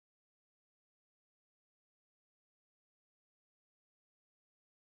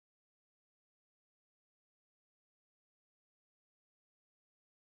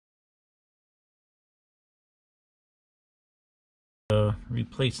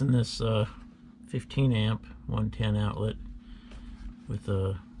replacing this 15 amp 110 outlet with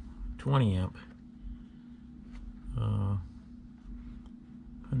a 20 amp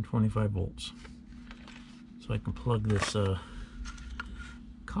 125 volts. So I can plug this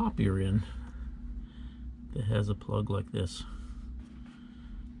copier in that has a plug like this.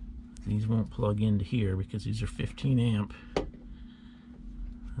 These won't plug into here because these are 15 amp.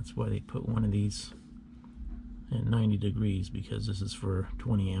 That's why they put one of these at 90 degrees, because this is for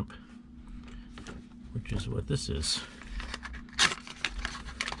 20 amp, which is what this is.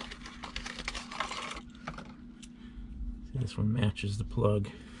 See, this one matches the plug.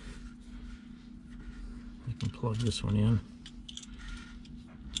 I can plug this one in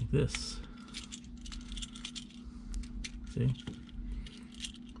like this. See?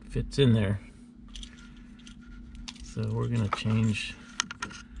 Fits in there. So we're going to change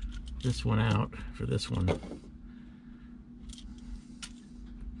this one out for this one.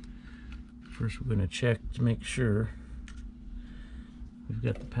 First we're going to check to make sure we've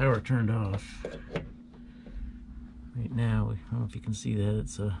got the power turned off. Right now, I don't know if you can see that,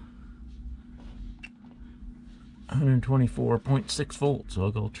 it's a 124.6 volts, so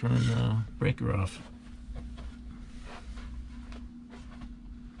I'll go turn the breaker off.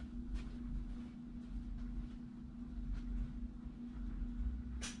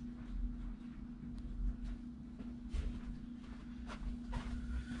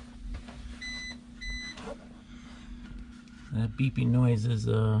 That beeping noise is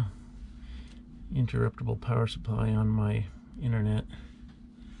a interruptible power supply on my internet.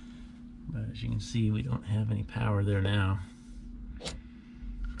 But as you can see, we don't have any power there now.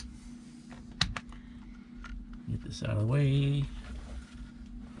 Get this out of the way.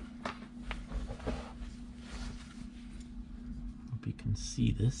 Hope you can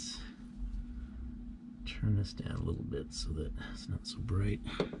see this. Turn this down a little bit so that it's not so bright.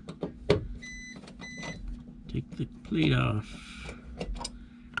 Take the plate off.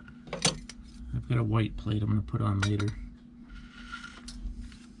 I've got a white plate I'm going to put on later.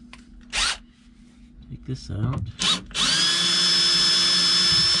 Take this out.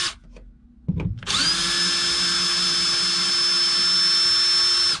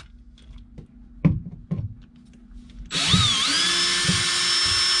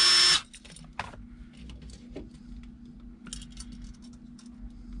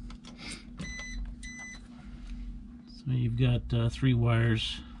 So you've got 3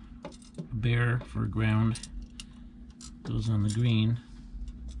 wires, a bare for ground, goes on the green,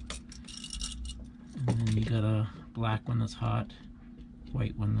 and then you got a black one that's hot,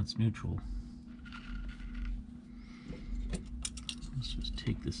 white one that's neutral. Let's just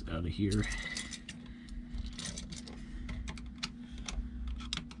take this out of here.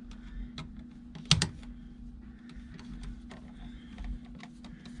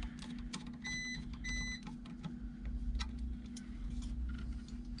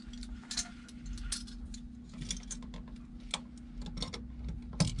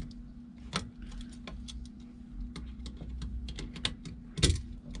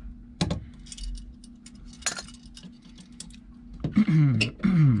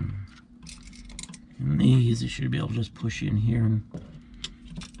 And these, you should be able to just push in here and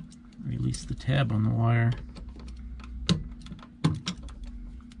release the tab on the wire.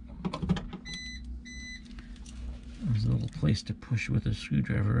 There's a little place to push with a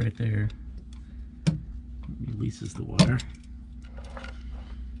screwdriver right there. Releases the wire.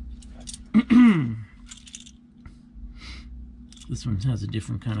 This one has a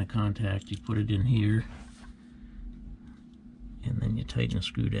different kind of contact. You put it in here and then you tighten the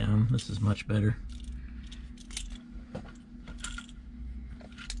screw down. This is much better. I'll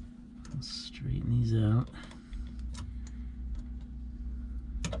straighten these out.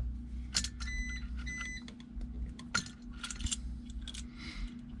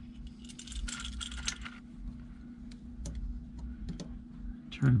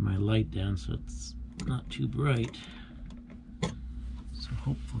 Turn my light down so it's not too bright. So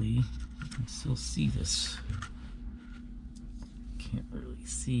hopefully you can still see this. Can't really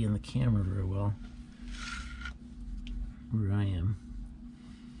see in the camera very well where I am.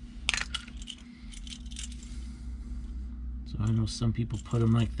 So I know some people put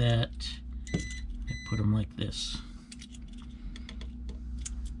them like that. I put them like this.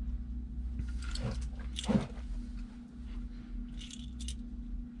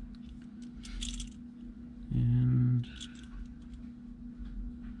 And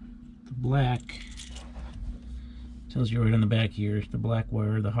the black tells you right on the back here, the black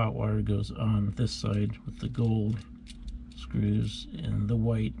wire, the hot wire, goes on this side with the gold screws, and the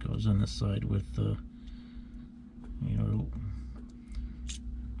white goes on this side with the,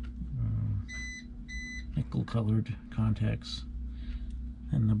 nickel colored contacts,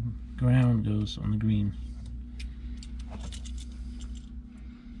 and the ground goes on the green.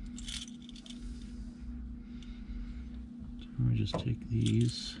 So I just take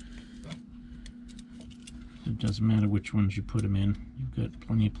these. It doesn't matter which ones you put them in. You've got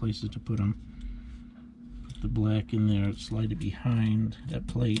plenty of places to put them. Put the black in there, slide it behind that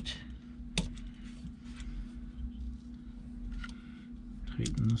plate.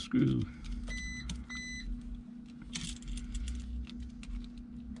 Tighten the screw.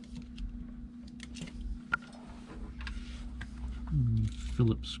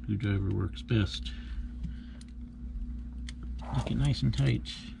 Phillips screwdriver works best. Make it nice and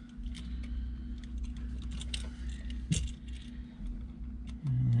tight.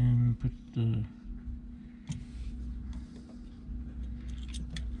 And then put the...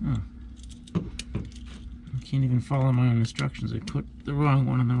 Oh. I can't even follow my own instructions. I put the wrong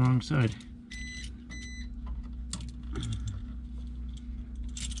one on the wrong side.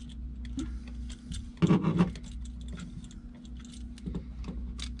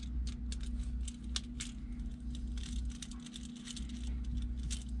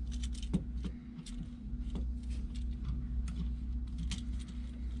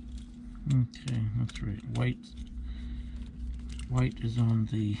 Okay, that's right. White is on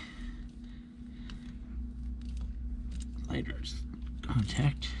the lighter's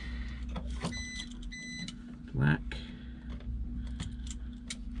contact. Black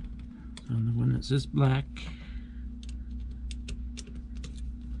is on the one that says black.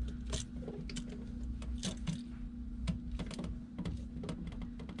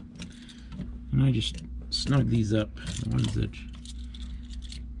 And I just snug these up. The ones that,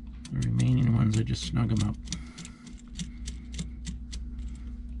 the remaining ones, I just snug them up.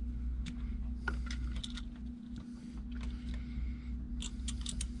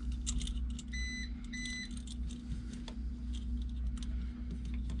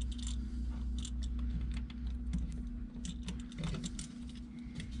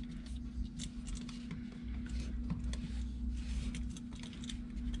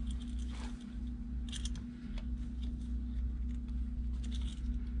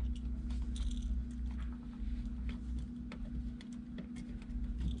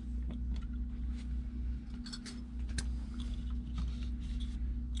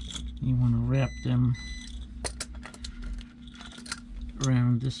 You want to wrap them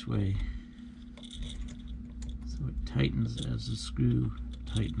around this way so it tightens as the screw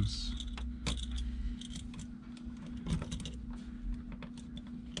tightens.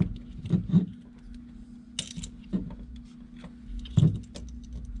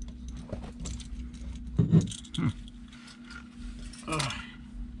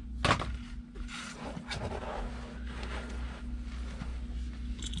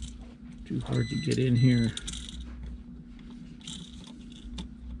 Too hard to get in here.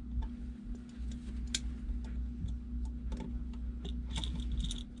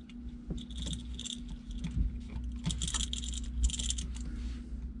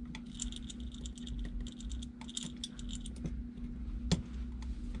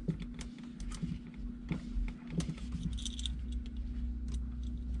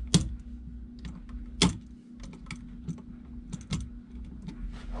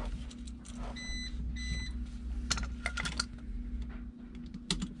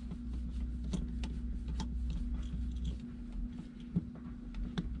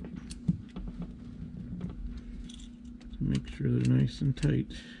 Make sure they're nice and tight.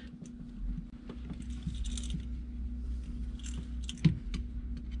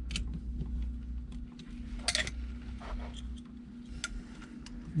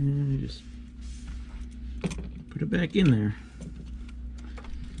 And just put it back in there.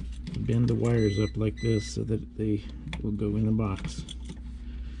 Bend the wires up like this so that they will go in the box.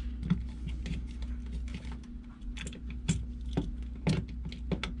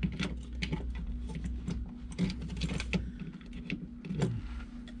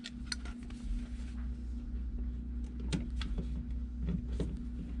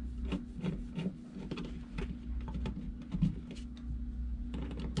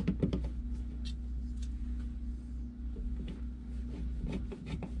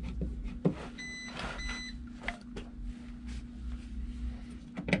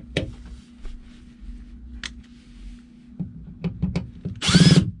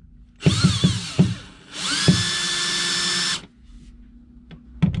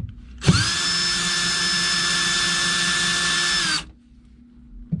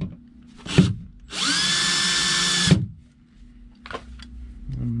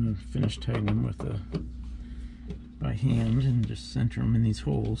 Finish tightening them with by hand and just center them in these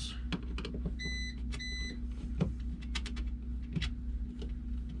holes.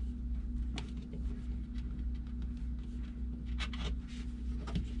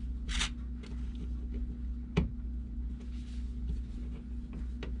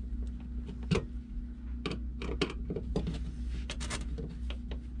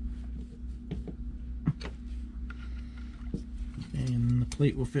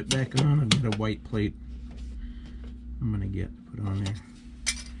 plate will fit back on. I've got a white plate I'm gonna get put on there.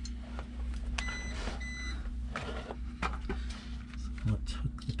 So let's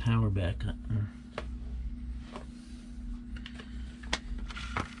hook the power back up.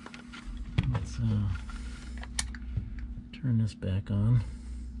 Let's turn this back on.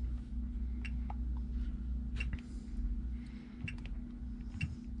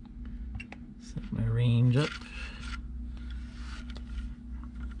 Set my range up.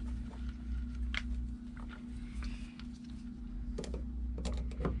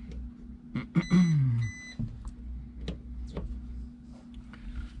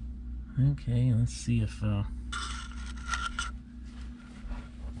 Okay, let's see if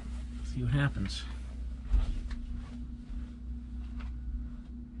see what happens.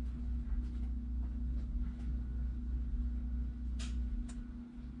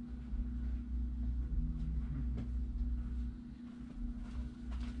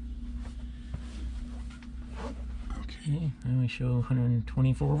 Okay, now we show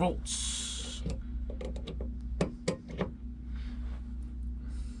 124 volts.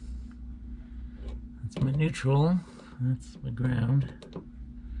 That's my neutral, that's my ground.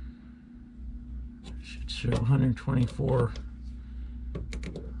 Should show 124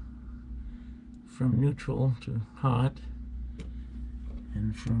 from neutral to hot,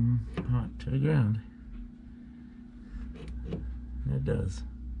 and from hot to the ground. And it does.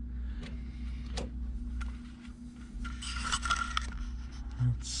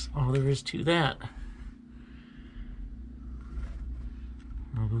 That's all there is to that.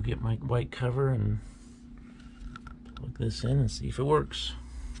 I'll go get my white cover and plug this in and see if it works.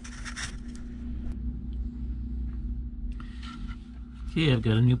 Okay, I've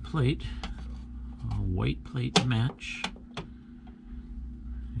got a new plate, a white plate to match.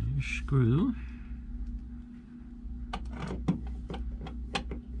 There's your screw.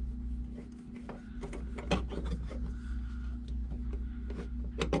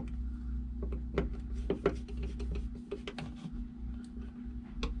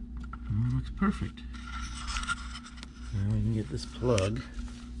 Looks perfect. Now we can get this plug.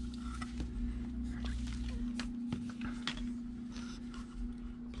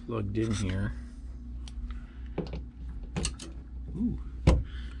 Plugged in here. Ooh.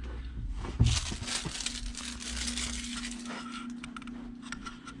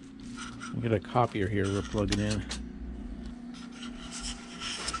 We got a copier here we're plugging in.